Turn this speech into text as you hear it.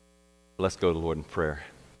Let's go to the Lord in prayer.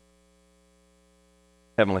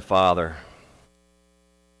 Heavenly Father,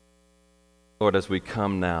 Lord, as we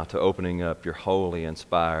come now to opening up your holy,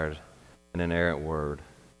 inspired, and inerrant word,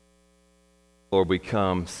 Lord, we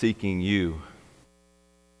come seeking you,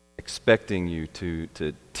 expecting you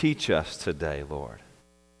to teach us today, Lord.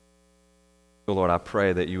 So, Lord, I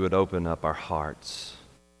pray that you would open up our hearts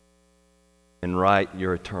and write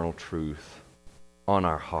your eternal truth on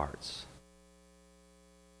our hearts.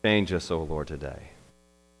 Change us, O Lord, today.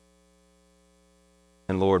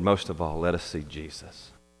 And Lord, most of all, let us see Jesus.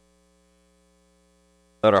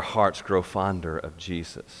 Let our hearts grow fonder of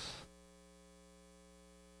Jesus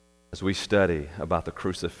as we study about the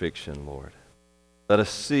crucifixion, Lord. Let us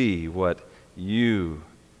see what you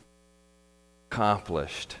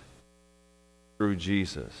accomplished through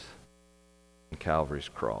Jesus on Calvary's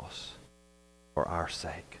cross for our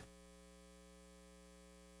sake.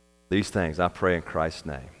 These things I pray in Christ's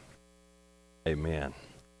name. Amen.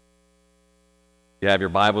 If you have your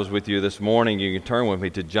Bibles with you this morning, you can turn with me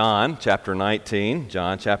to John chapter 19.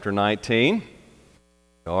 John chapter 19.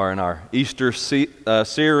 We are in our Easter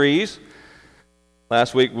series.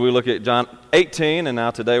 Last week we looked at John 18, and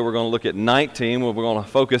now today we're going to look at 19. We're going to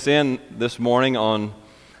focus in this morning on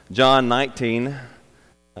John 19,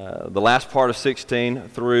 the last part of 16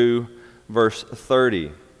 through verse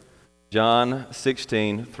 30. John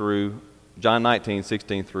 19,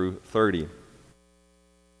 16 through 30.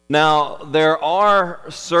 Now, there are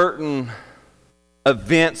certain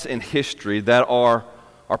events in history that are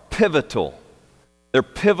pivotal. They're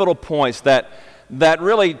pivotal points that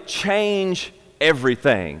really change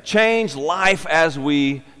everything, change life as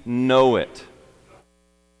we know it.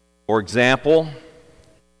 For example,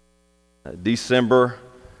 December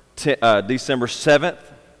 7th,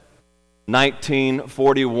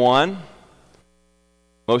 1941.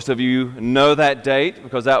 Most of you know that date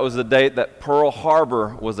because that was the date that Pearl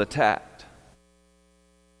Harbor was attacked.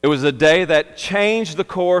 It was a day that changed the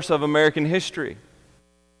course of American history.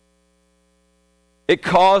 It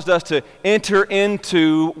caused us to enter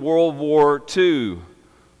into World War II,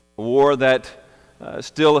 a war that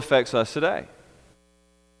still affects us today.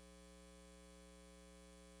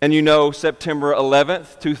 And you know September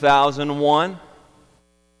 11th, 2001,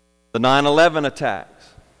 the 9/11 attacks.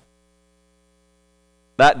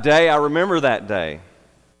 That day, I remember that day.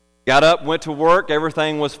 Got up, went to work,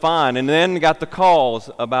 everything was fine, and then got the calls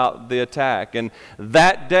about the attack. And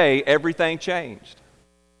that day, everything changed.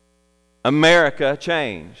 America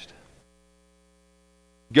changed.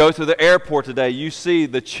 Go to the airport today, you see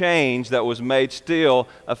the change that was made still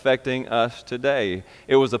affecting us today.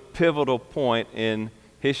 It was a pivotal point in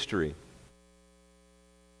history.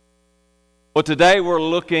 Well, today we're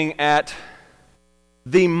looking at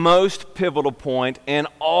the most pivotal point in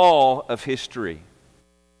all of history.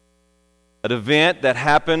 An event that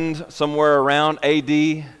happened somewhere around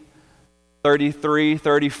AD 33,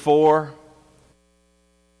 34,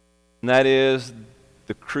 and that is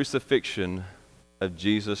the crucifixion of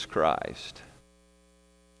Jesus Christ.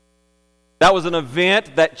 That was an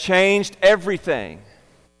event that changed everything.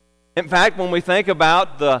 In fact, when we think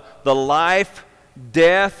about the life,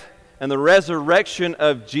 death, and the resurrection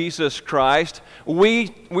of Jesus Christ,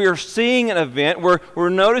 we are seeing an event, we're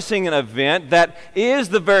noticing an event that is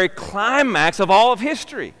the very climax of all of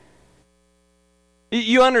history.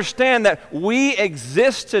 You understand that we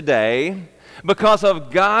exist today because of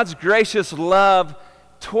God's gracious love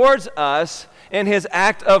towards us in His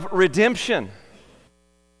act of redemption.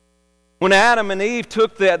 When Adam and Eve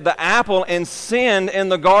took the apple and sinned in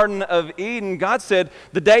the Garden of Eden, God said,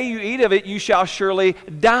 "The day you eat of it, you shall surely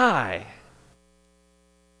die."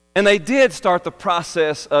 And they did start the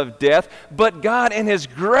process of death, but God in His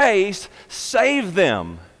grace saved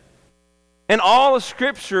them. And all of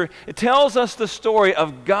Scripture, it tells us the story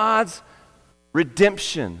of God's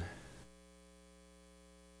redemption.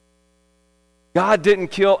 God didn't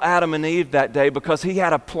kill Adam and Eve that day because He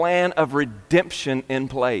had a plan of redemption in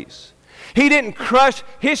place. He didn't crush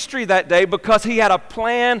history that day because He had a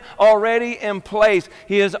plan already in place.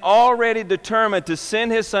 He is already determined to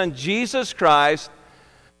send His Son, Jesus Christ,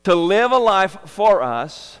 to live a life for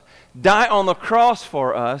us, die on the cross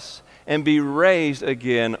for us, and be raised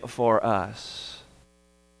again for us.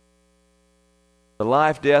 The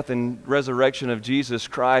life, death, and resurrection of Jesus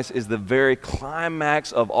Christ is the very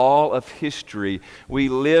climax of all of history. We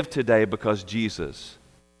live today because Jesus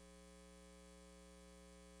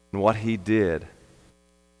and what He did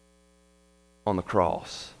on the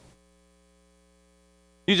cross.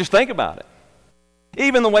 You just think about it.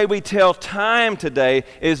 Even the way we tell time today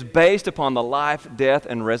is based upon the life, death,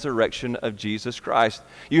 and resurrection of Jesus Christ.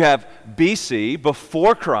 You have BC,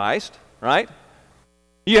 before Christ, right?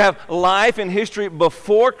 You have life and history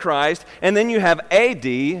before Christ, and then you have AD,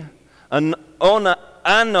 let me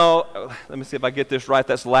see if I get this right,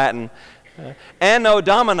 that's Latin, Anno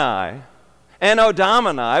Domini,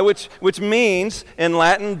 which means in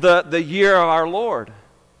Latin the year of our Lord.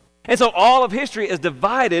 And so all of history is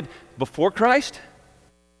divided before Christ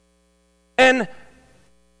and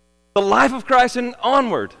the life of Christ and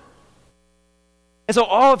onward. And so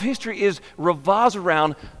all of history revolves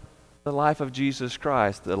around the life of Jesus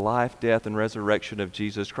Christ, the life, death, and resurrection of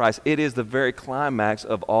Jesus Christ. It is the very climax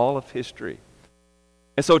of all of history.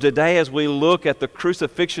 And so today, as we look at the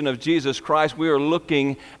crucifixion of Jesus Christ, we are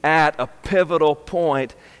looking at a pivotal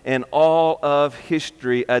point in all of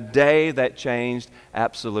history, a day that changed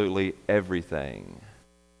absolutely everything.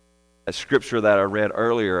 A scripture that I read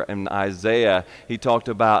earlier in Isaiah, he talked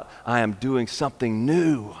about, I am doing something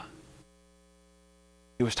new.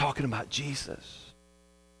 He was talking about Jesus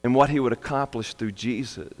and what he would accomplish through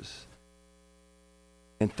Jesus.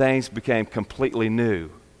 And things became completely new,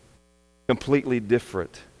 completely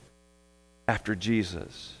different after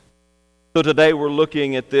Jesus. So today we're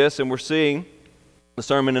looking at this and we're seeing the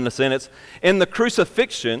sermon in a sentence. In the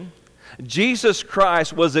crucifixion, Jesus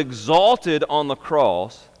Christ was exalted on the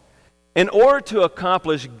cross in order to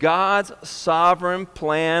accomplish God's sovereign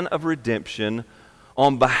plan of redemption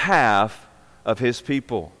on behalf of his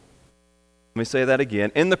people. Let me say that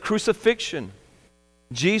again. In the crucifixion,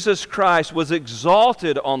 Jesus Christ was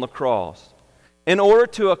exalted on the cross in order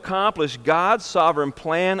to accomplish God's sovereign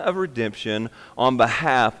plan of redemption on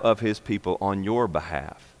behalf of his people, on your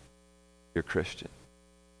behalf. You're Christian.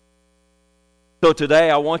 So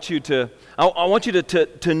today I want you to know. I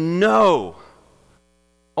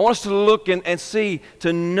want us to look and see,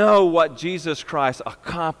 to know what Jesus Christ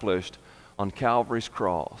accomplished on Calvary's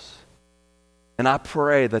cross. And I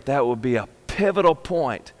pray that will be a pivotal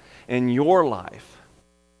point in your life.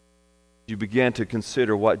 You begin to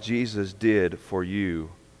consider what Jesus did for you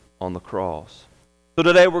on the cross. So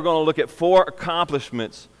today we're going to look at 4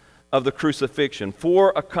 accomplishments of the crucifixion.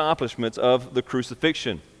 4 accomplishments of the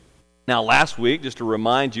crucifixion. Now last week, just to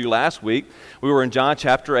remind you, last week we were in John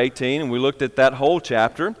chapter 18 and we looked at that whole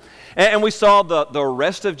chapter. And we saw the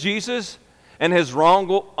arrest of Jesus and his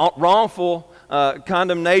wrongful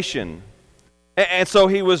condemnation. And so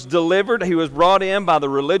he was delivered, he was brought in by the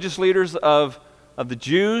religious leaders of the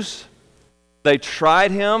Jews. They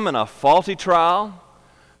tried him in a faulty trial.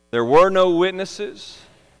 There were no witnesses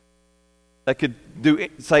that could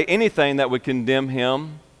say anything that would condemn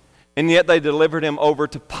him. And yet they delivered him over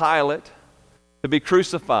to Pilate to be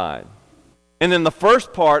crucified. And in the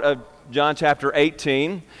first part of John chapter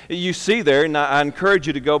 18, you see there, and I encourage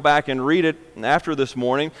you to go back and read it after this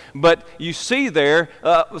morning, but you see there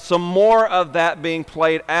some more of that being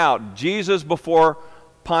played out. Jesus before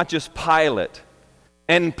Pontius Pilate.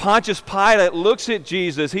 And Pontius Pilate looks at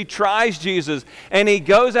Jesus, he tries Jesus, and he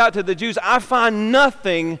goes out to the Jews, I find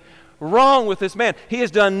nothing wrong with this man. He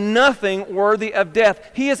has done nothing worthy of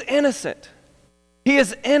death. He is innocent. He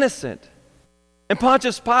is innocent. And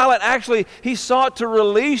Pontius Pilate actually, he sought to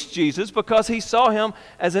release Jesus because he saw him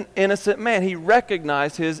as an innocent man. He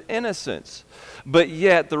recognized his innocence. But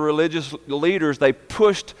yet the religious leaders, they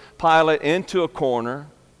pushed Pilate into a corner.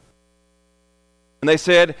 And they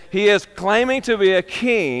said, he is claiming to be a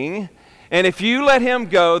king, and if you let him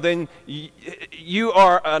go, then you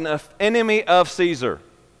are an enemy of Caesar.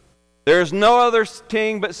 There's no other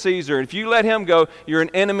king but Caesar. If you let him go, you're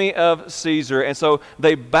an enemy of Caesar. And so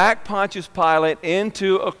they back Pontius Pilate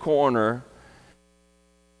into a corner.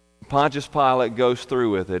 Pontius Pilate goes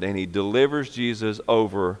through with it, and he delivers Jesus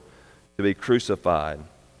over to be crucified.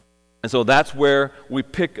 And so that's where we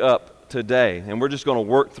pick up today. And we're just going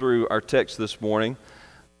to work through our text this morning,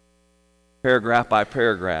 paragraph by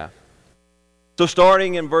paragraph. So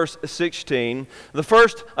starting in verse 16, the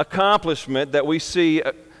first accomplishment that we see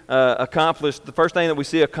accomplished, the first thing that we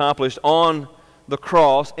see accomplished on the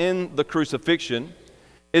cross, in the crucifixion,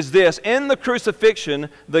 is this. In the crucifixion,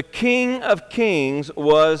 the King of Kings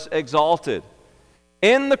was exalted.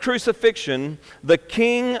 In the crucifixion, the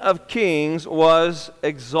King of Kings was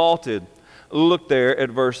exalted. Look there at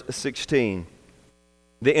verse 16,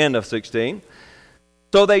 the end of 16.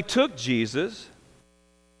 So they took Jesus,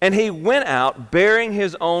 and he went out bearing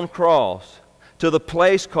his own cross to the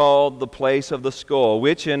place called the place of the skull,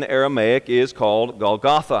 which in Aramaic is called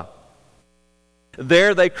Golgotha.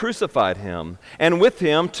 There they crucified him, and with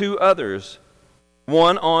him 2 others,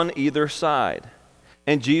 one on either side,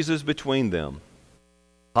 and Jesus between them.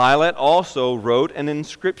 Pilate also wrote an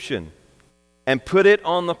inscription and put it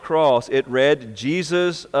on the cross. It read,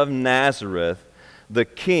 Jesus of Nazareth, the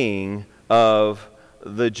King of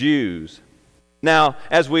the Jews. Now,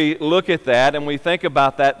 as we look at that and we think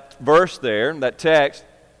about that verse there, that text,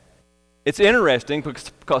 it's interesting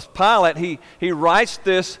because Pilate, he writes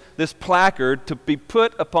this placard to be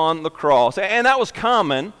put upon the cross. And that was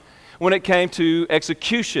common when it came to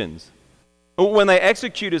executions. When they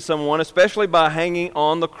executed someone, especially by hanging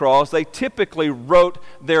on the cross, they typically wrote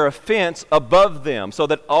their offense above them so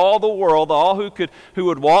that all the world, all who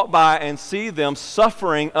would walk by and see them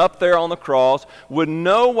suffering up there on the cross, would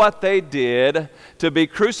know what they did to be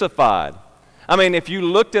crucified. I mean, if you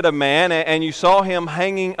looked at a man and you saw him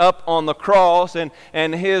hanging up on the cross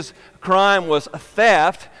and his crime was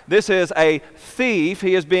theft, this is a thief.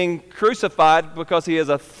 He is being crucified because he is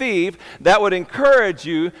a thief. That would encourage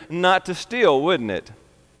you not to steal, wouldn't it?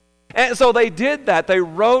 And so they did that. They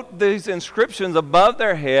wrote these inscriptions above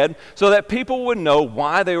their head so that people would know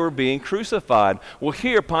why they were being crucified. Well,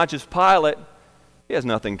 here, Pontius Pilate, he has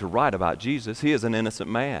nothing to write about Jesus. He is an innocent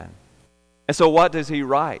man. And so what does he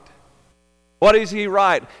write? What does he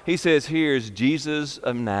write? He says, here's Jesus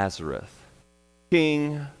of Nazareth,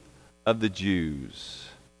 King of the Jews.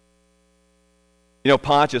 You know,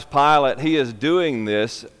 Pontius Pilate, he is doing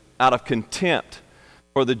this out of contempt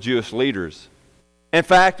for the Jewish leaders. In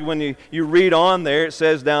fact, when you read on there, it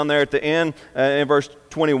says down there at the end in verse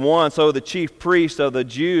 21, so the chief priest of the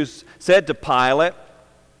Jews said to Pilate,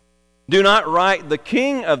 do not write the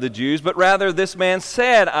King of the Jews, but rather this man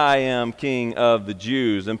said, I am King of the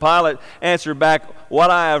Jews. And Pilate answered back,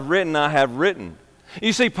 what I have written.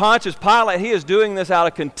 You see, Pontius Pilate, he is doing this out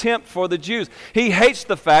of contempt for the Jews. He hates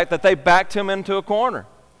the fact that they backed him into a corner.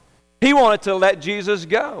 He wanted to let Jesus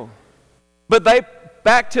go. But they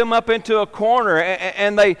backed him up into a corner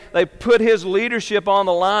and they put his leadership on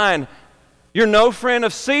the line. You're no friend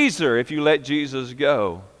of Caesar if you let Jesus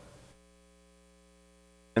go.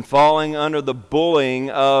 And falling under the bullying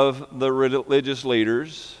of the religious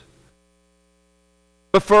leaders,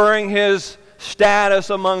 preferring his status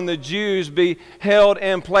among the Jews be held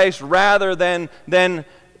in place rather than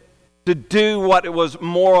to do what was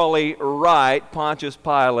morally right, Pontius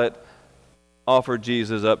Pilate offered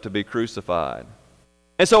Jesus up to be crucified.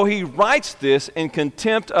 And so he writes this in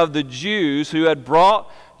contempt of the Jews who had brought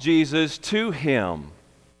Jesus to him.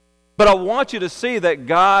 But I want you to see that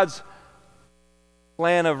God's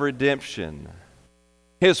plan of redemption,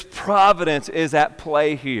 His providence is at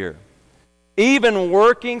play here. Even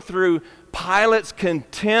working through Pilate's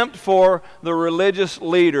contempt for the religious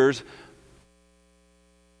leaders,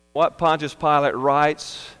 what Pontius Pilate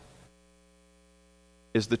writes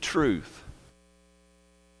is the truth.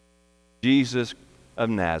 Jesus of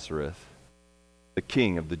Nazareth, the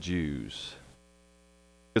King of the Jews.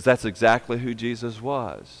 Because that's exactly who Jesus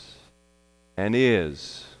was and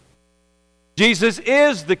is. Jesus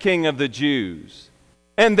is the King of the Jews.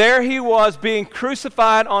 And there he was being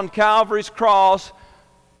crucified on Calvary's cross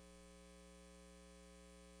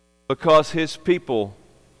because his people,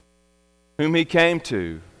 whom he came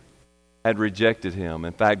to, had rejected him.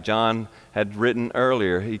 In fact, John had written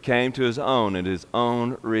earlier, he came to his own, and his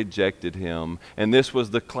own rejected him. And this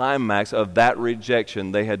was the climax of that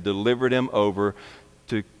rejection. They had delivered him over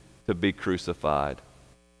to be crucified.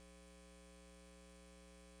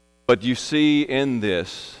 But you see in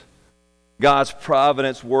this God's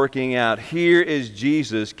providence working out. Here is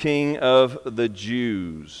Jesus, King of the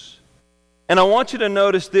Jews. And I want you to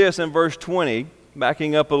notice this in verse 20,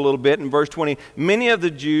 backing up a little bit in verse 20. Many of the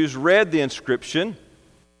Jews read the inscription,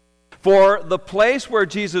 for the place where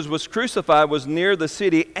Jesus was crucified was near the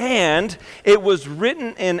city, and it was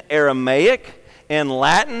written in Aramaic, in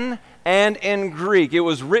Latin, and in Greek. It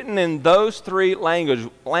was written in those three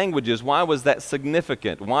languages. Why was that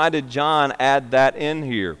significant? Why did John add that in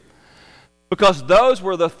here? Because those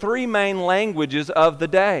were the three main languages of the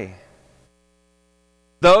day.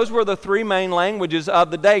 Those were the three main languages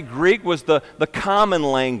of the day. Greek was the common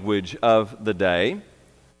language of the day.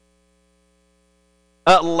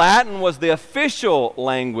 Latin was the official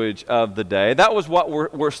language of the day. That was what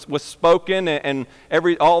was spoken, and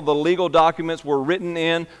all the legal documents were written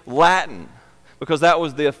in Latin, because that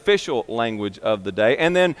was the official language of the day.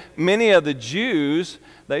 And then many of the Jews,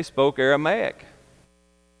 they spoke Aramaic.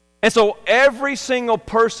 And so every single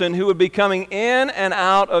person who would be coming in and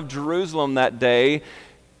out of Jerusalem that day,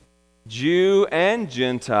 Jew and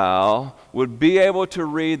Gentile, would be able to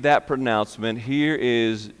read that pronouncement. Here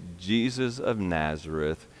is Jesus of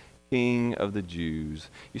Nazareth, King of the Jews.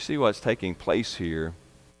 You see what's taking place here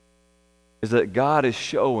is that God is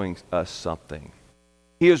showing us something.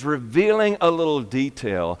 He is revealing a little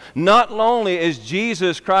detail. Not only is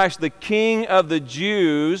Jesus Christ the King of the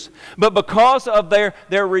Jews, but because of their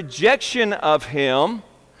rejection of Him,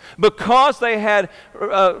 Because they had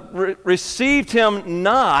received him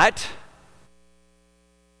not,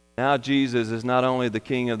 now Jesus is not only the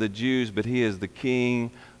King of the Jews, but he is the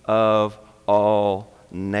King of all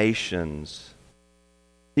nations.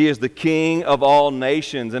 He is the King of all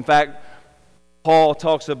nations. In fact, Paul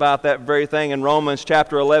talks about that very thing in Romans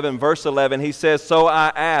chapter 11, verse 11. He says, "So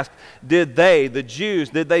I ask, did they, the Jews,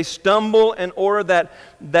 did they stumble in order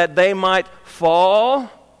that they might fall?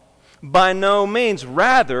 By no means.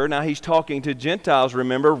 Rather," now he's talking to Gentiles,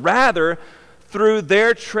 remember, "rather through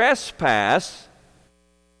their trespass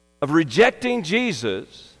of rejecting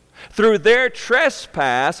Jesus, through their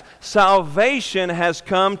trespass, salvation has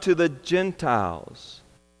come to the Gentiles,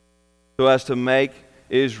 so as to make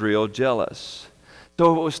Israel jealous."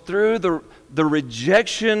 So it was through the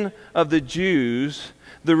rejection of the Jews,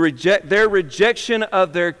 their rejection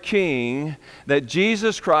of their king, that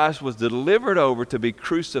Jesus Christ was delivered over to be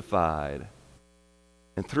crucified.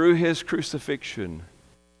 And through his crucifixion,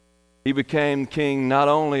 he became king not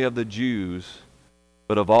only of the Jews,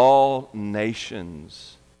 but of all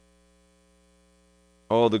nations.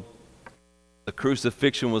 Oh, the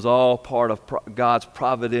crucifixion was all part of God's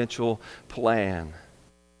providential plan.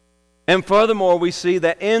 And furthermore, we see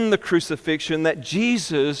that in the crucifixion that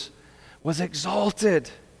Jesus was exalted.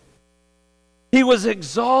 He was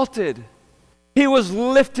exalted. He was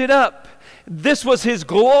lifted up. This was his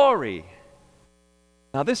glory.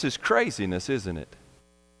 Now this is craziness, isn't it?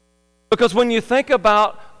 Because when you think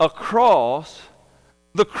about a cross,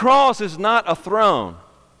 the cross is not a throne.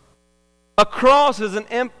 A cross is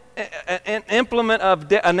an emblem of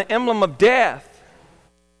death.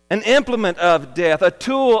 An implement of death, a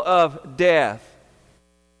tool of death.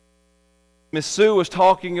 Miss Sue was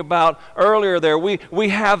talking about earlier there, we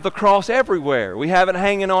have the cross everywhere. We have it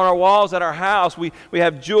hanging on our walls at our house. We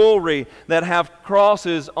have jewelry that have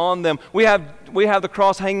crosses on them. We have the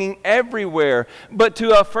cross hanging everywhere. But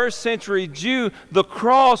to a first century Jew, the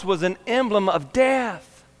cross was an emblem of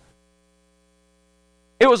death.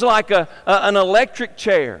 It was like an electric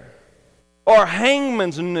chair or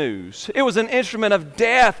hangman's noose. It was an instrument of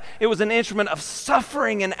death. It was an instrument of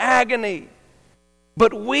suffering and agony.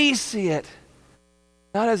 But we see it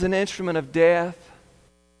not as an instrument of death,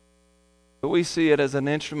 but we see it as an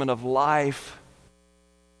instrument of life.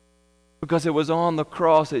 Because it was on the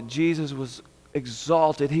cross that Jesus was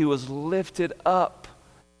exalted. He was lifted up.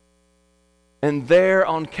 And there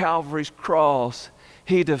on Calvary's cross,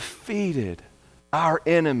 he defeated our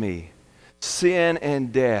enemy, sin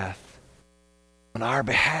and death, on our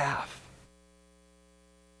behalf.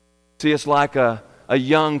 See, it's like a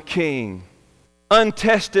young king,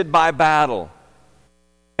 untested by battle.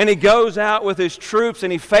 And he goes out with his troops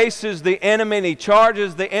and he faces the enemy and he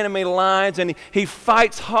charges the enemy lines and he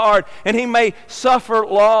fights hard, and he may suffer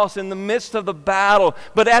loss in the midst of the battle,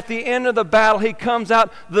 but at the end of the battle he comes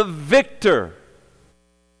out the victor.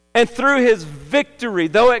 And through his victory,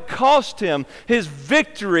 though it cost him, his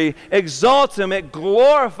victory exalts him, it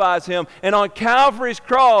glorifies him. And on Calvary's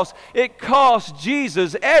cross, it cost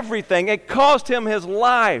Jesus everything. It cost him his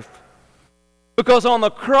life. Because on the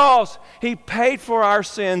cross, he paid for our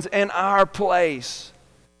sins in our place.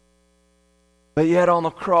 But yet on the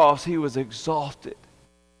cross, he was exalted.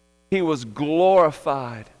 He was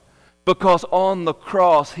glorified. Because on the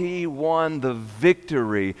cross, he won the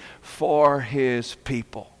victory for his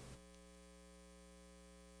people.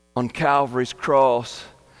 On Calvary's cross,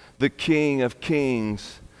 the King of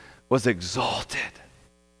Kings was exalted.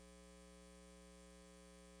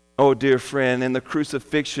 Oh, dear friend, in the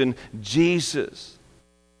crucifixion, Jesus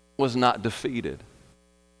was not defeated,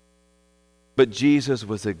 but Jesus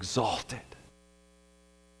was exalted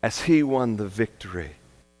as he won the victory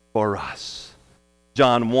for us.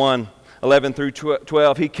 John 1:11 through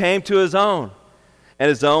 12, he came to his own, and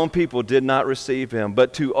his own people did not receive him,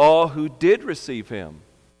 but to all who did receive him,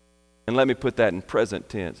 and let me put that in present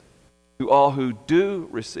tense, to all who do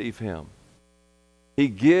receive him, he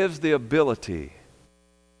gives the ability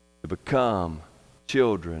to become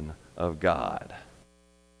children of God.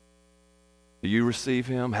 Do you receive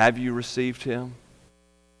him? Have you received him?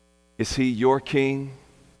 Is he your king?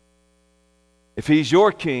 If he's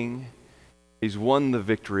your king, he's won the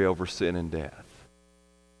victory over sin and death.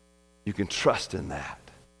 You can trust in that.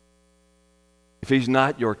 If he's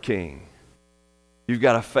not your king, you've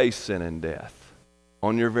got to face sin and death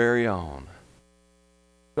on your very own.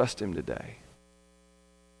 Trust him today.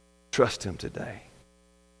 Trust him today.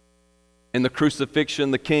 In the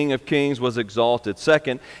crucifixion, the King of Kings was exalted.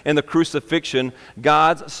 Second, in the crucifixion,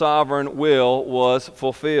 God's sovereign will was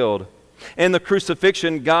fulfilled. In the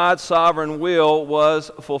crucifixion, God's sovereign will was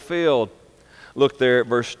fulfilled. Look there at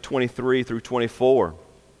verse 23 through 24.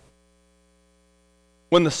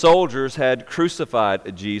 When the soldiers had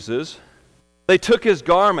crucified Jesus, they took his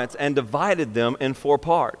garments and divided them in 4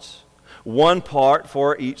 parts, 1 part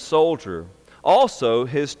for each soldier. Also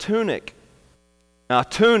his tunic. Now,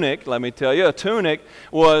 tunic, let me tell you, a tunic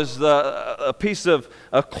was a piece of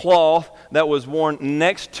a cloth that was worn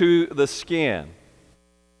next to the skin.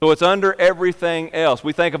 So it's under everything else.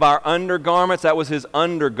 We think of our undergarments. That was his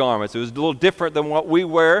undergarments. It was a little different than what we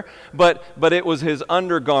wear, but it was his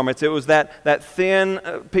undergarments. It was that thin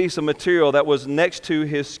piece of material that was next to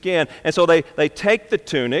his skin. And so they take the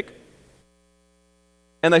tunic,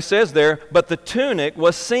 and it says there, but the tunic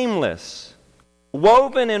was seamless,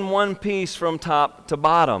 woven in one piece from top to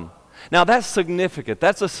bottom. Now that's significant.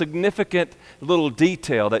 That's a significant little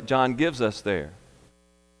detail that John gives us there.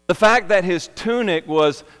 The fact that his tunic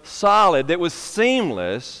was solid, that was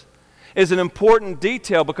seamless, is an important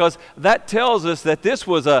detail because that tells us that this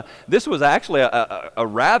was actually a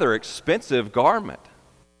rather expensive garment.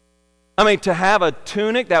 I mean, to have a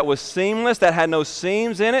tunic that was seamless, that had no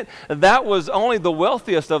seams in it, that was only the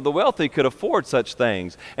wealthiest of the wealthy could afford such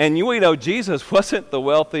things. And we know Jesus wasn't the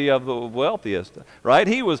wealthy of the wealthiest, right?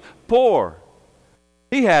 He was poor.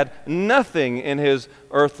 He had nothing in his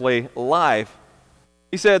earthly life.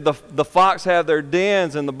 He said the fox have their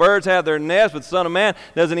dens and the birds have their nests, but the Son of Man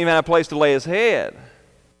doesn't even have a place to lay his head.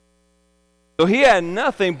 So he had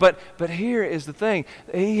nothing, but here is the thing.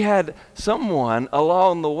 He had someone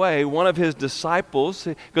along the way, one of his disciples,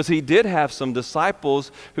 because he did have some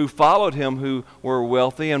disciples who followed him who were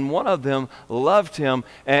wealthy, and one of them loved him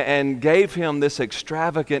and gave him this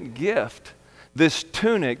extravagant gift, this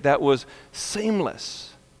tunic that was seamless.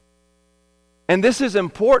 And this is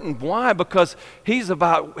important. Why? Because he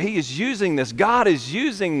is using this. God is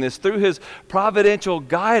using this through his providential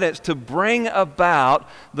guidance to bring about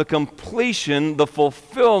the completion, the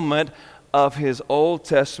fulfillment of his Old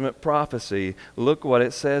Testament prophecy. Look what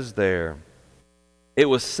it says there. It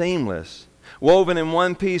was seamless, woven in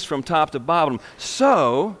one piece from top to bottom.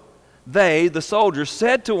 So they, the soldiers,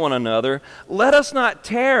 said to one another, "Let us not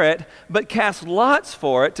tear it, but cast lots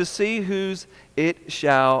for it to see whose it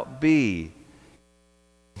shall be."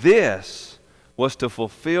 This was to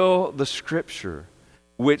fulfill the scripture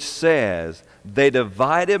which says, "They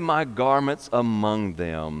divided my garments among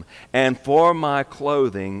them, and for my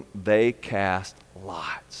clothing they cast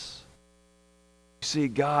lots." You see,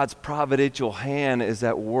 God's providential hand is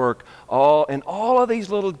at work in all of these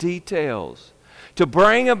little details to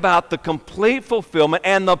bring about the complete fulfillment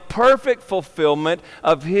and the perfect fulfillment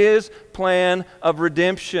of his plan of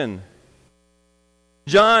redemption.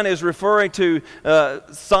 John is referring to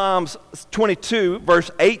Psalms 22, verse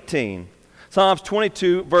 18. Psalms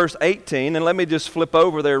 22, verse 18. And let me just flip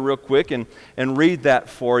over there real quick and read that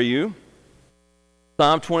for you.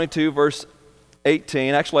 Psalm 22, verse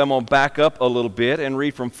 18. Actually, I'm going to back up a little bit and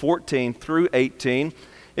read from 14 through 18.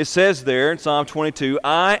 It says there in Psalm 22,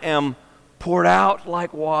 "I am poured out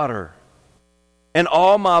like water, and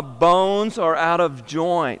all my bones are out of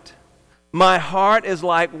joint. My heart is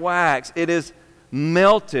like wax. It is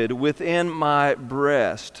melted within my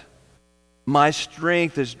breast. My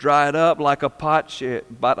strength is dried up like a potsherd,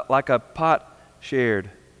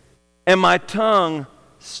 and my tongue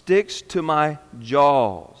sticks to my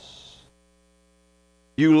jaws.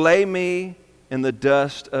 You lay me in the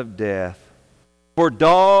dust of death, for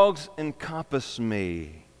dogs encompass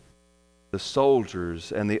me, the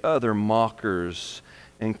soldiers and the other mockers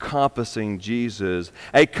encompassing Jesus.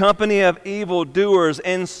 A company of evildoers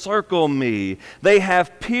encircle me. They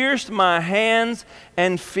have pierced my hands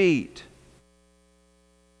and feet.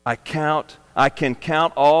 I can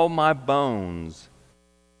count all my bones.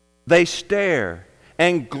 They stare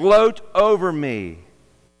and gloat over me.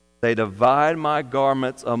 They divide my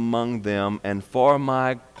garments among them, and for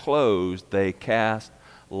my clothes they cast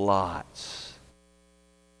lots.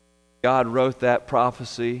 God wrote that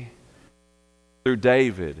prophecy through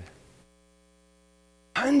David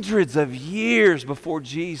hundreds of years before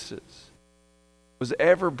Jesus was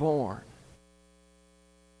ever born.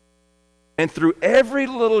 And through every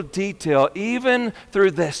little detail, even through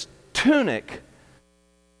this tunic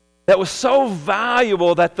that was so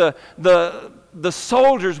valuable that the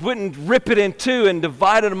soldiers wouldn't rip it in two and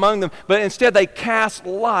divide it among them, but instead they cast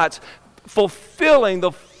lots, fulfilling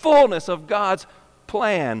the fullness of God's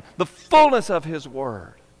plan, the fullness of his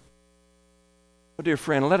word. Oh, dear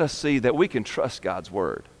friend, let us see that we can trust God's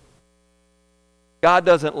word. God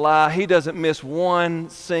doesn't lie. He doesn't miss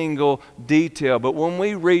one single detail. But when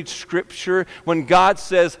we read Scripture, when God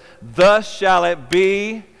says, "Thus shall it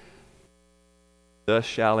be," thus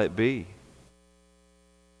shall it be.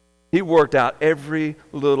 He worked out every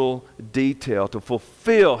little detail to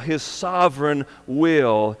fulfill His sovereign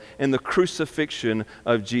will in the crucifixion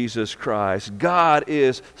of Jesus Christ. God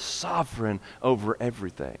is sovereign over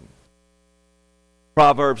everything.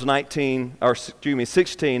 Proverbs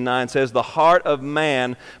 16:9 says, "The heart of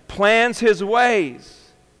man plans his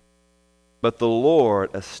ways, but the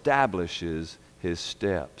Lord establishes his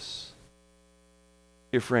steps."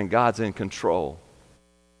 Dear friend, God's in control.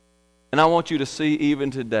 And I want you to see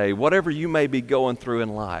even today, whatever you may be going through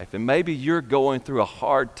in life, and maybe you're going through a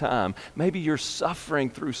hard time, maybe you're suffering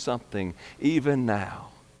through something even now,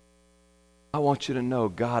 I want you to know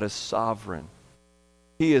God is sovereign.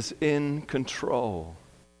 He is in control.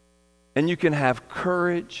 And you can have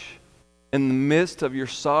courage in the midst of your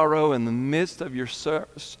sorrow, in the midst of your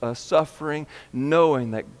suffering,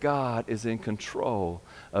 knowing that God is in control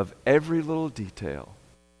of every little detail.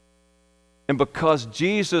 And because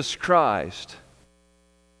Jesus Christ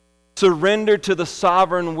surrendered to the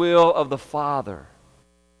sovereign will of the Father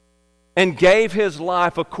and gave His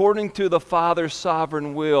life according to the Father's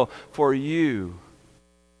sovereign will for you,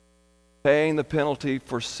 paying the penalty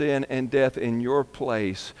for sin and death in your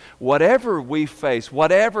place, whatever we face,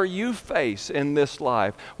 whatever you face in this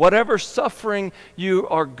life, whatever suffering you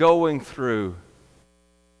are going through,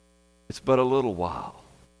 it's but a little while.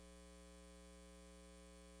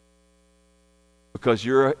 Because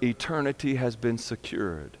your eternity has been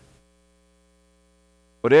secured.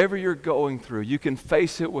 Whatever you're going through, you can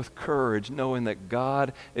face it with courage, knowing that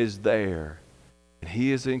God is there and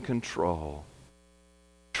He is in control.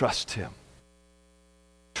 Trust Him.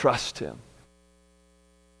 Trust Him.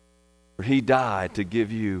 For He died to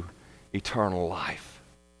give you eternal life.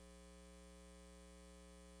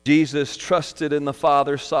 Jesus trusted in the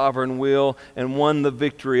Father's sovereign will and won the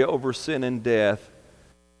victory over sin and death.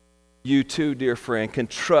 You too, dear friend, can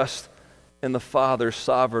trust in the Father's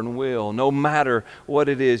sovereign will, no matter what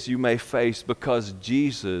it is you may face, because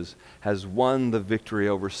Jesus has won the victory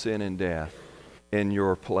over sin and death in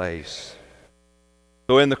your place.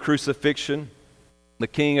 So in the crucifixion, the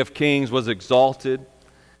King of Kings was exalted,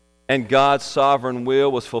 and God's sovereign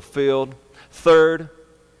will was fulfilled. Third,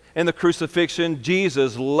 in the crucifixion,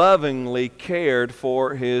 Jesus lovingly cared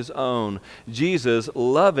for His own. Jesus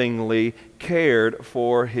lovingly cared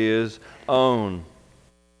for His own.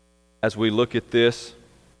 As we look at this,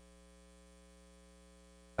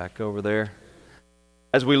 back over there,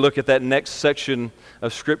 as we look at that next section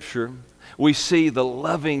of Scripture, we see the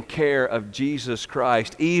loving care of Jesus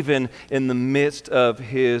Christ even in the midst of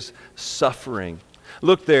His suffering.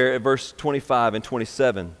 Look there at verse 25 and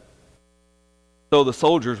 27. So the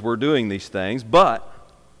soldiers were doing these things, but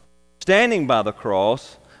standing by the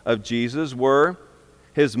cross of Jesus were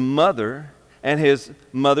His mother and His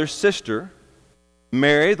mother's sister,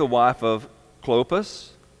 Mary, the wife of Clopas,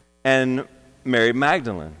 and Mary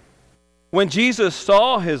Magdalene. When Jesus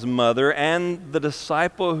saw His mother and the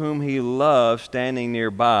disciple whom He loved standing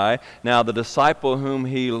nearby, now the disciple whom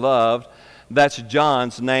He loved, that's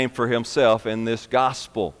John's name for himself in this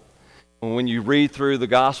gospel. When you read through the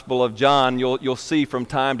Gospel of John, you'll see from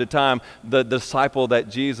time to time the disciple that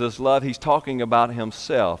Jesus loved. He's talking about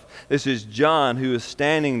himself. This is John who is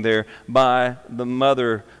standing there by the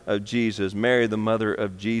mother of Jesus, Mary, the mother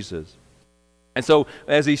of Jesus. And so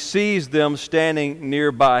as he sees them standing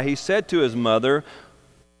nearby, he said to his mother,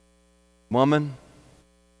 "Woman,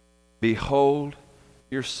 behold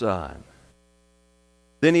your son."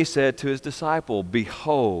 Then he said to his disciple,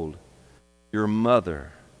 "Behold your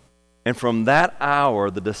mother." And from that hour,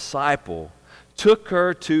 the disciple took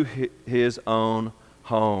her to his own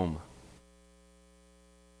home.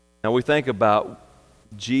 Now we think about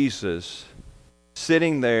Jesus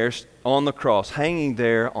sitting there on the cross, hanging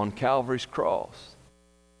there on Calvary's cross,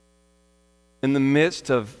 in the midst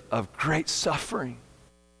of great suffering.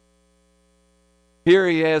 Here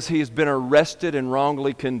he is, he has been arrested and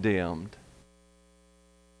wrongly condemned.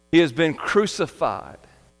 He has been crucified,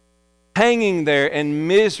 hanging there in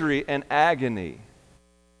misery and agony.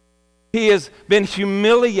 He has been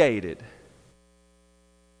humiliated.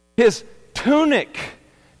 His tunic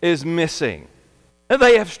is missing.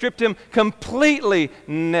 They have stripped him completely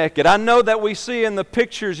naked. I know that we see in the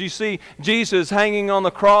pictures, you see Jesus hanging on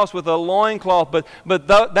the cross with a loincloth, but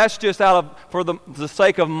that's just for the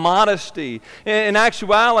sake of modesty. In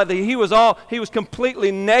actuality, he was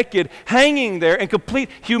completely naked, hanging there in complete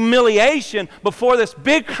humiliation before this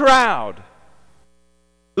big crowd,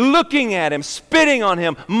 looking at him, spitting on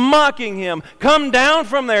him, mocking him. "Come down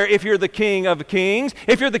from there if you're the King of Kings.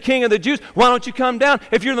 If you're the King of the Jews, why don't you come down?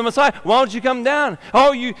 If you're the Messiah, why don't you come down?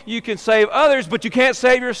 Oh, you can save others, but you can't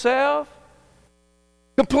save yourself."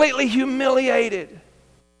 Completely humiliated.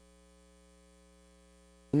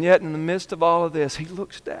 And yet in the midst of all of this, he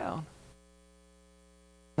looks down.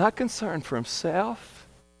 Not concerned for himself.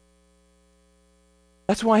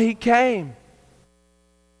 That's why he came.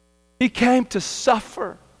 He came to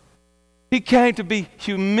suffer. He came to be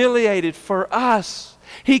humiliated for us.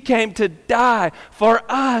 He came to die for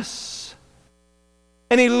us.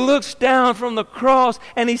 And he looks down from the cross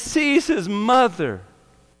and he sees his mother,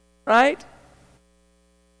 right?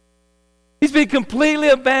 He's been completely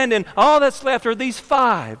abandoned. All that's left are these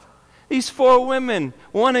four women,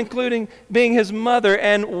 one including being his mother,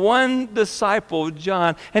 and one disciple,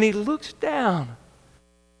 John. And he looks down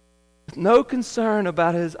with no concern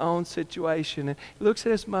about his own situation. And he looks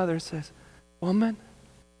at his mother and says, "Woman,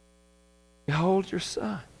 behold your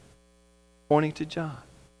son," pointing to John.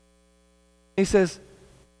 He says,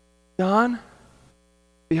 "John,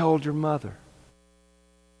 behold your mother."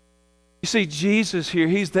 You see, Jesus here,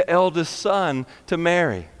 he's the eldest son to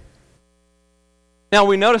Mary. Now,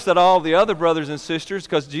 we notice that all the other brothers and sisters,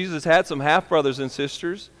 because Jesus had some half-brothers and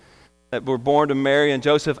sisters that were born to Mary and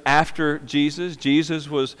Joseph after Jesus. Jesus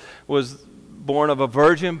was born of a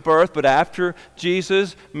virgin birth, but after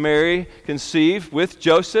Jesus, Mary conceived with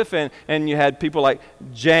Joseph, and you had people like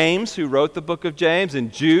James, who wrote the book of James,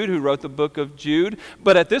 and Jude, who wrote the book of Jude.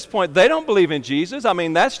 But at this point, they don't believe in Jesus. I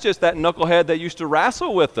mean, that's just that knucklehead that used to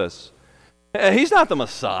wrestle with us. He's not the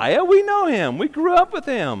Messiah. We know him. We grew up with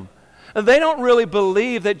him. They don't really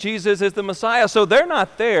believe that Jesus is the Messiah, so they're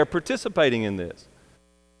not there participating in this.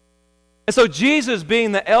 And so Jesus,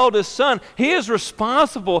 being the eldest son, he is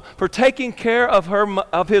responsible for taking care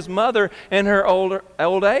of his mother in her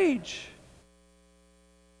old age.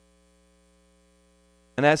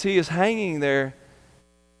 And as he is hanging there,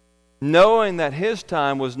 knowing that his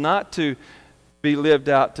time was not to be lived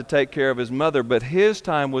out to take care of his mother, but his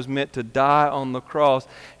time was meant to die on the cross,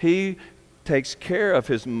 he takes care of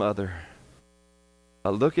his mother by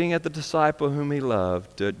looking at the disciple whom he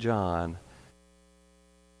loved, John.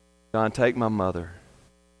 "John, take my mother.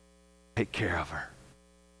 Take care of her.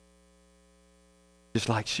 Just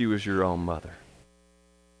like she was your own mother."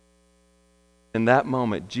 In that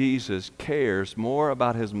moment, Jesus cares more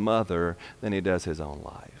about his mother than he does his own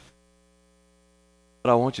life. But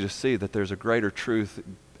I want you to see that there's a greater truth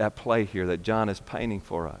at play here that John is painting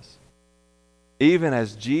for us. Even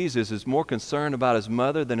as Jesus is more concerned about his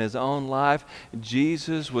mother than his own life,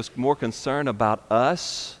 Jesus was more concerned about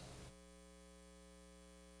us,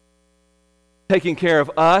 taking care of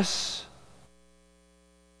us,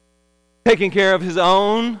 taking care of his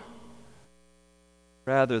own,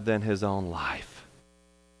 rather than his own life.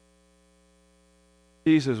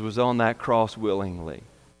 Jesus was on that cross willingly.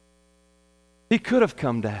 He could have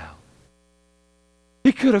come down.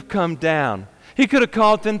 He could have come down. He could have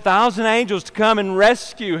called 10,000 angels to come and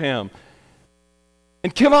rescue him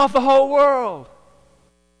and kill off the whole world.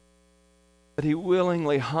 But he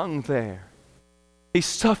willingly hung there. He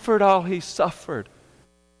suffered all he suffered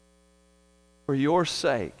for your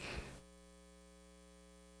sake,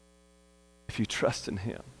 if you trust in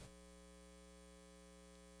him.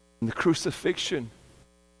 In the crucifixion,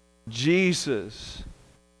 Jesus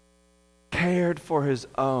cared for his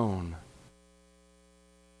own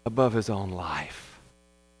above his own life.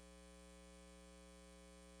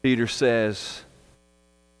 Peter says,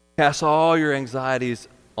 "Cast all your anxieties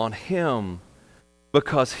on him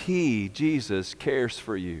because he, Jesus, cares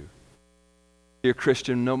for you." Dear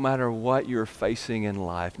Christian, no matter what you're facing in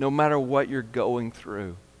life, no matter what you're going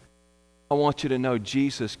through, I want you to know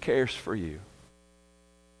Jesus cares for you.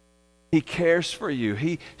 He cares for you.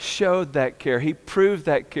 He showed that care. He proved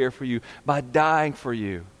that care for you by dying for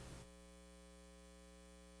you.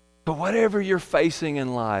 So whatever you're facing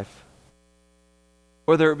in life,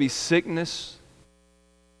 whether it be sickness,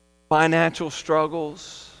 financial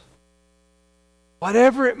struggles,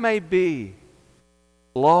 whatever it may be,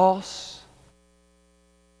 loss,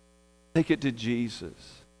 take it to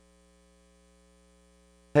Jesus.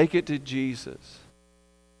 Take it to Jesus,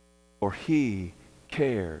 for he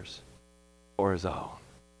cares for his own.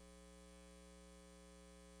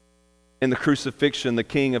 In the crucifixion, the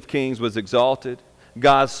King of Kings was exalted.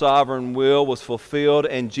 God's sovereign will was fulfilled,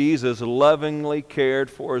 and Jesus lovingly cared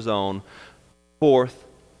for his own. Fourth,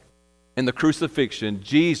 in the crucifixion,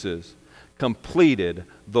 Jesus completed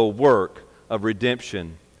the work of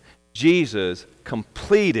redemption. Jesus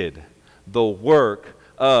completed the work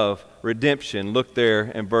of redemption. Look there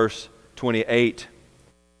in verse 28.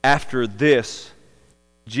 After this,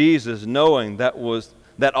 Jesus, knowing that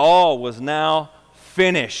all was now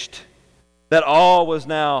finished, that all was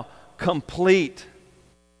now complete,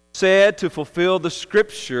 said to fulfill the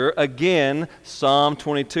Scripture, again, Psalm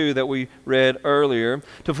 22 that we read earlier,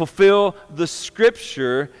 to fulfill the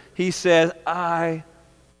Scripture, he says, I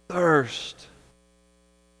thirst.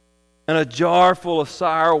 And a jar full of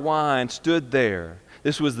sour wine stood there.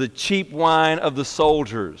 This was the cheap wine of the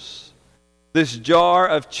soldiers. This jar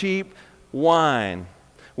of cheap wine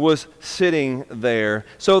was sitting there.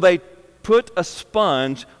 So they put a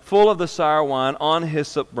sponge full of the sour wine on a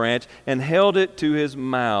hyssop branch and held it to his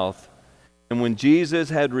mouth. And when Jesus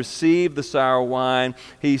had received the sour wine,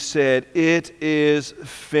 he said, it is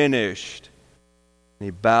finished. And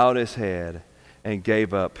he bowed his head and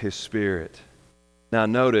gave up his spirit. Now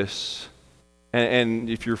notice, and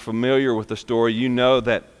if you're familiar with the story, you know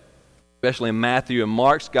that especially in Matthew and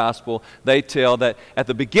Mark's gospel, they tell that at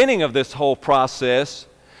the beginning of this whole process,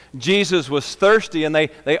 Jesus was thirsty, and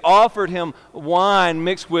they offered him wine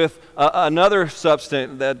mixed with another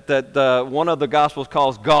substance that one of the Gospels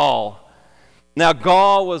calls gall. Now,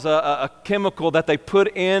 gall was a chemical that they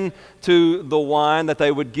put into the wine that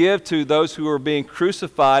they would give to those who were being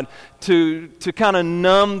crucified to kind of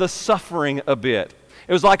numb the suffering a bit.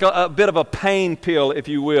 It was like a bit of a pain pill, if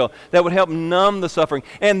you will, that would help numb the suffering.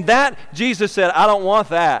 And that, Jesus said, I don't want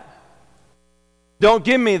that. Don't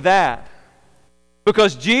give me that.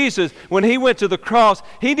 Because Jesus, when he went to the cross,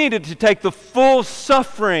 he needed to take the full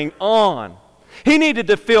suffering on. He needed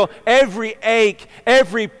to feel every ache,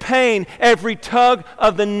 every pain, every tug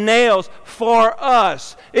of the nails for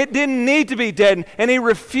us. It didn't need to be deadened, and he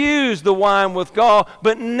refused the wine with gall.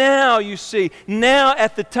 But now, you see, now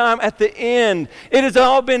at the end, it has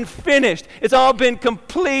all been finished. It's all been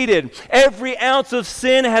completed. Every ounce of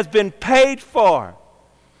sin has been paid for.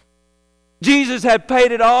 Jesus had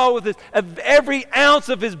paid it all with every ounce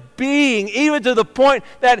of his being, even to the point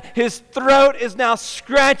that his throat is now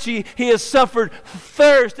scratchy. He has suffered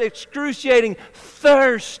thirst, excruciating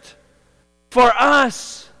thirst for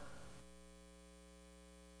us.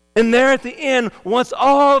 And there at the end, once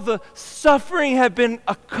all the suffering had been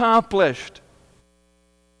accomplished,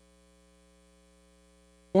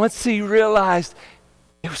 once he realized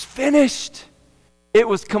it was finished, it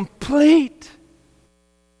was complete,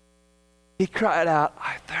 he cried out,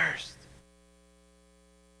 I thirst.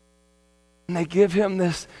 And they give him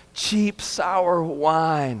this cheap, sour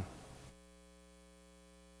wine.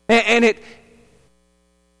 And it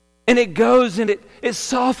goes and it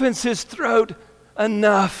softens his throat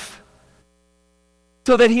enough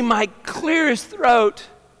so that he might clear his throat.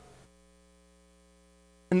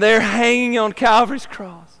 And there, hanging on Calvary's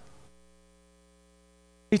cross,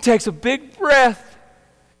 he takes a big breath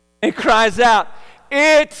and cries out,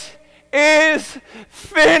 it is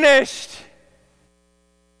finished.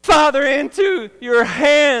 Father, into your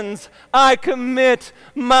hands I commit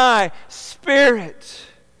my spirit.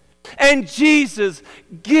 And Jesus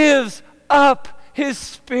gives up his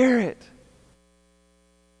spirit.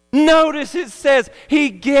 Notice it says he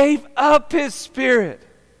gave up his spirit.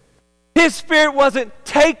 His spirit wasn't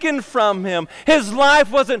taken from him. His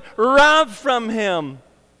life wasn't robbed from him.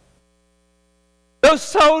 Those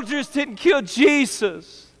soldiers didn't kill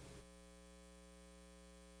Jesus.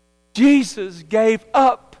 Jesus gave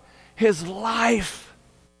up his life.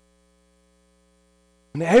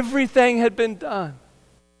 And everything had been done.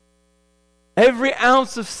 Every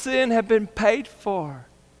ounce of sin had been paid for.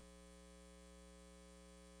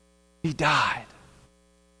 He died,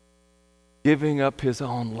 giving up his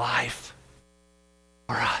own life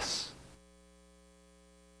for us.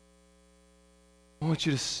 I want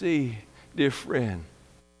you to see, dear friend,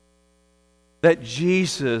 that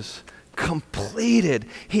Jesus completed.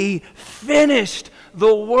 He finished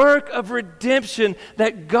the work of redemption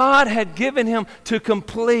that God had given him to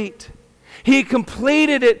complete. He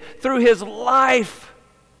completed it through his life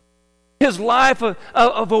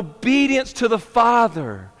of obedience to the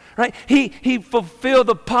Father. Right? He fulfilled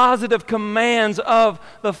the positive commands of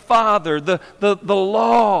the Father, the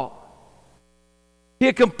law. He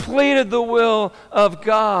had completed the will of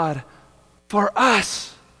God for us.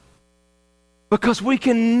 Because we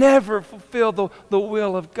can never fulfill the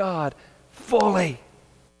will of God fully.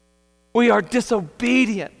 We are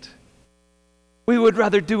disobedient. We would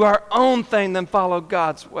rather do our own thing than follow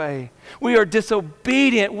God's way. We are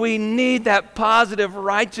disobedient. We need that positive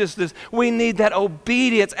righteousness. We need that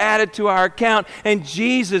obedience added to our account. And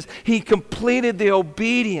Jesus, he completed the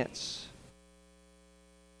obedience,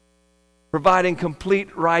 providing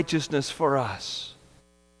complete righteousness for us.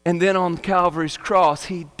 And then on Calvary's cross,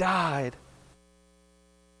 he died,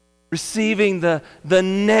 receiving the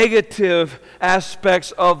negative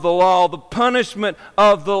aspects of the law, the punishment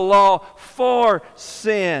of the law for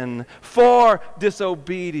sin, for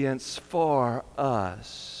disobedience, for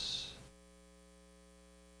us.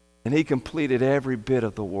 And He completed every bit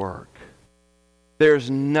of the work.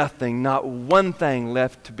 There's nothing, not one thing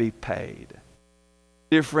left to be paid.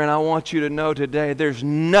 Dear friend, I want you to know today there's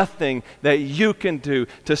nothing that you can do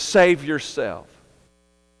to save yourself.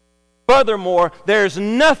 Furthermore, there's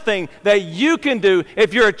nothing that you can do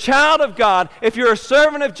if you're a child of God, if you're a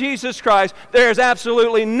servant of Jesus Christ, there's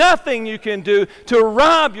absolutely nothing you can do to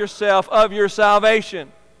rob yourself of your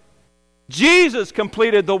salvation. Jesus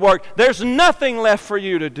completed the work. There's nothing left for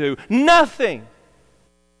you to do. Nothing.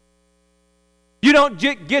 You don't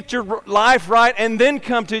get your life right and then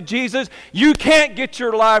come to Jesus. You can't get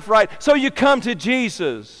your life right, so you come to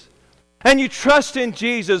Jesus. And you trust in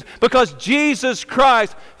Jesus because Jesus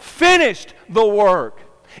Christ finished the work.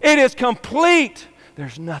 It is complete.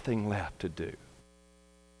 There's nothing left to do.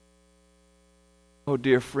 Oh,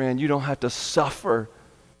 dear friend, you don't have to suffer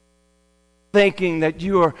thinking that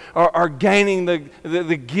you are gaining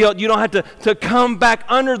the guilt. You don't have to come back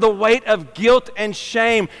under the weight of guilt and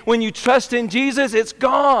shame. When you trust in Jesus, it's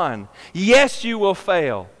gone. Yes, you will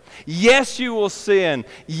fail. Yes, you will sin.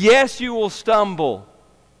 Yes, you will stumble.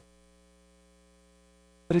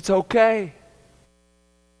 But it's okay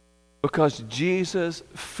because Jesus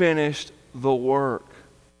finished the work.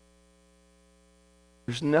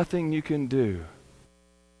 There's nothing you can do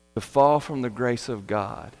to fall from the grace of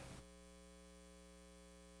God.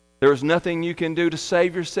 There's nothing you can do to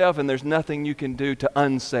save yourself, and there's nothing you can do to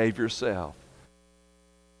unsave yourself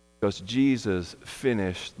because Jesus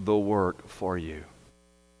finished the work for you.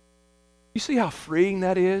 You see how freeing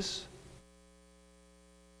that is?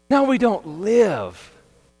 Now we don't live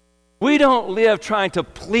trying to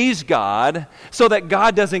please God so that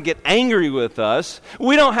God doesn't get angry with us.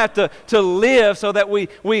 We don't have to live so that we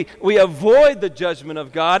avoid the judgment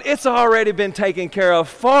of God. It's already been taken care of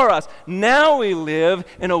for us. Now we live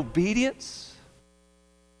in obedience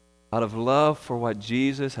out of love for what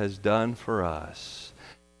Jesus has done for us.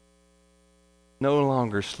 No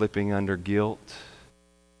longer slipping under guilt,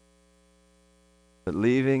 but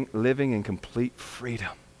living in complete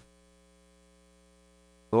freedom.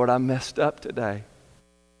 Lord, I messed up today.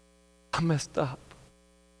 I messed up.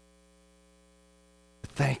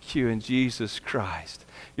 Thank you in Jesus Christ.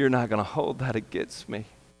 You're not going to hold that against me.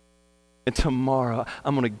 And tomorrow,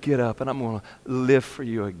 I'm going to get up and I'm going to live for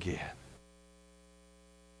you again.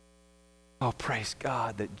 Oh, praise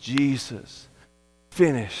God that Jesus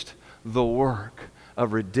finished the work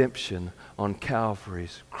of redemption on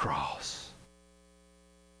Calvary's cross.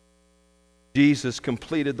 Jesus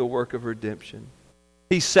completed the work of redemption.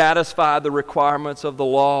 He satisfied the requirements of the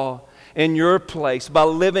law in your place by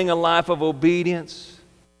living a life of obedience.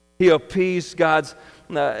 He appeased God's,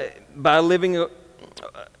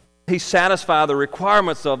 He satisfied the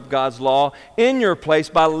requirements of God's law in your place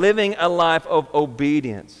by living a life of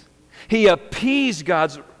obedience. He appeased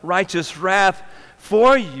God's righteous wrath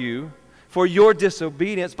for you, for your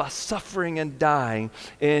disobedience, by suffering and dying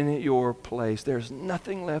in your place. There's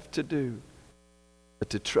nothing left to do but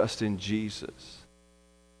to trust in Jesus.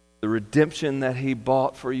 The redemption that He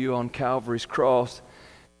bought for you on Calvary's cross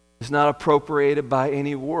is not appropriated by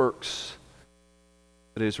any works,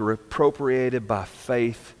 but is appropriated by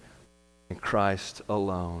faith in Christ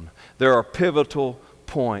alone. There are pivotal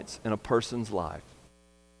points in a person's life.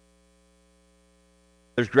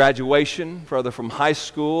 There's graduation, whether from high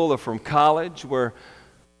school or from college, where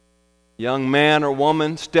a young man or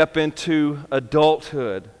woman step into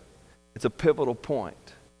adulthood. It's a pivotal point.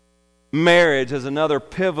 Marriage is another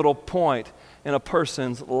pivotal point in a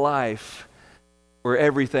person's life where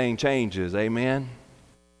everything changes. Amen?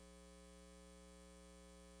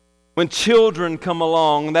 When children come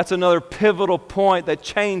along, that's another pivotal point that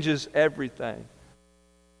changes everything.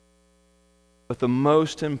 But the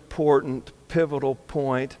most important pivotal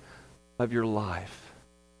point of your life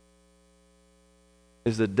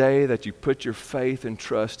is the day that you put your faith and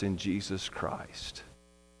trust in Jesus Christ.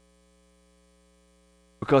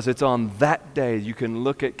 Because it's on that day you can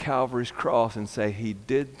look at Calvary's cross and say, He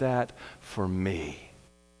did that for me.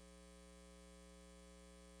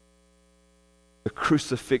 The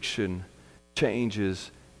crucifixion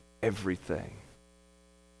changes everything.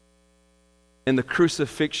 In the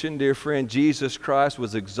crucifixion, dear friend, Jesus Christ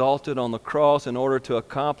was exalted on the cross in order to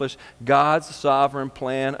accomplish God's sovereign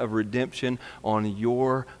plan of redemption on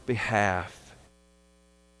your behalf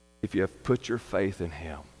if you have put your faith in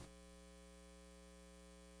Him.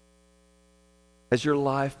 Has your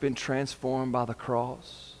life been transformed by the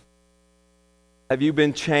cross? Have you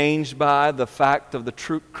been changed by the fact of the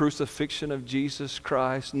true crucifixion of Jesus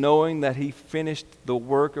Christ, knowing that He finished the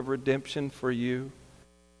work of redemption for you?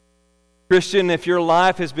 Christian, if your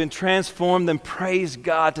life has been transformed, then praise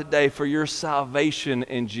God today for your salvation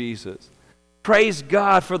in Jesus. Praise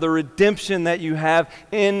God for the redemption that you have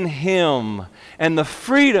in Him and the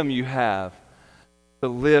freedom you have to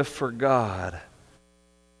live for God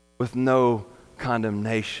with no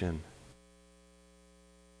condemnation.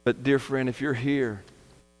 But dear friend, if you're here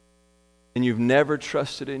and you've never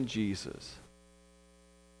trusted in Jesus,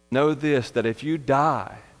 know this, that if you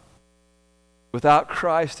die without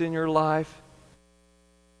Christ in your life,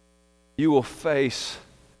 you will face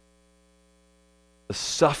the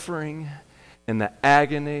suffering and the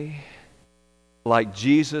agony like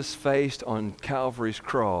Jesus faced on Calvary's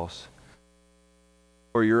cross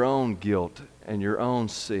for your own guilt and your own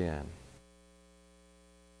sin.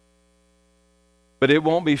 But it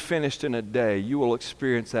won't be finished in a day. You will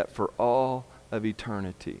experience that for all of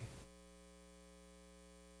eternity.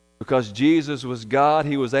 Because Jesus was God,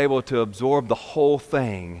 He was able to absorb the whole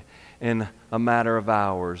thing in a matter of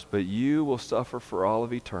hours. But you will suffer for all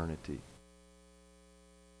of eternity.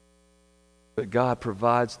 But God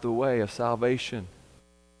provides the way of salvation,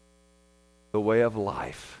 the way of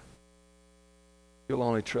life. You'll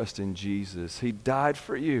only trust in Jesus. He died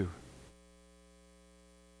for you.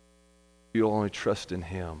 You'll only trust in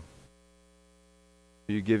Him.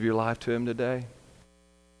 Will you give your life to Him today?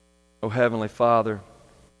 Oh, Heavenly Father,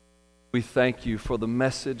 we thank You for the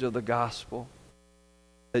message of the gospel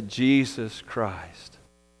that Jesus Christ,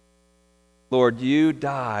 Lord, You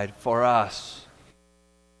died for us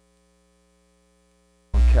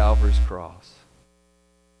on Calvary's cross.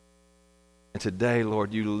 And today,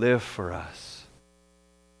 Lord, You live for us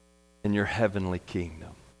in Your heavenly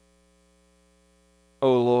kingdom.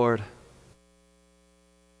 Oh, Lord,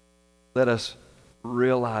 let us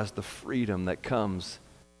realize the freedom that comes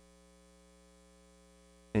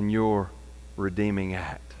in Your redeeming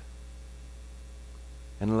act.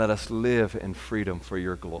 And let us live in freedom for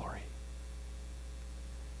Your glory.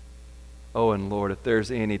 Oh, and Lord, if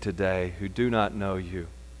there's any today who do not know You,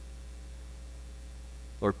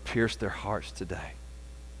 Lord, pierce their hearts today.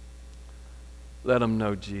 Let them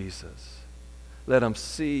know Jesus. Let them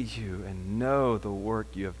see You and know the work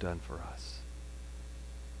You have done for us.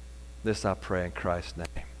 This I pray in Christ's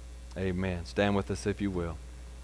name. Amen. Stand with us if you will.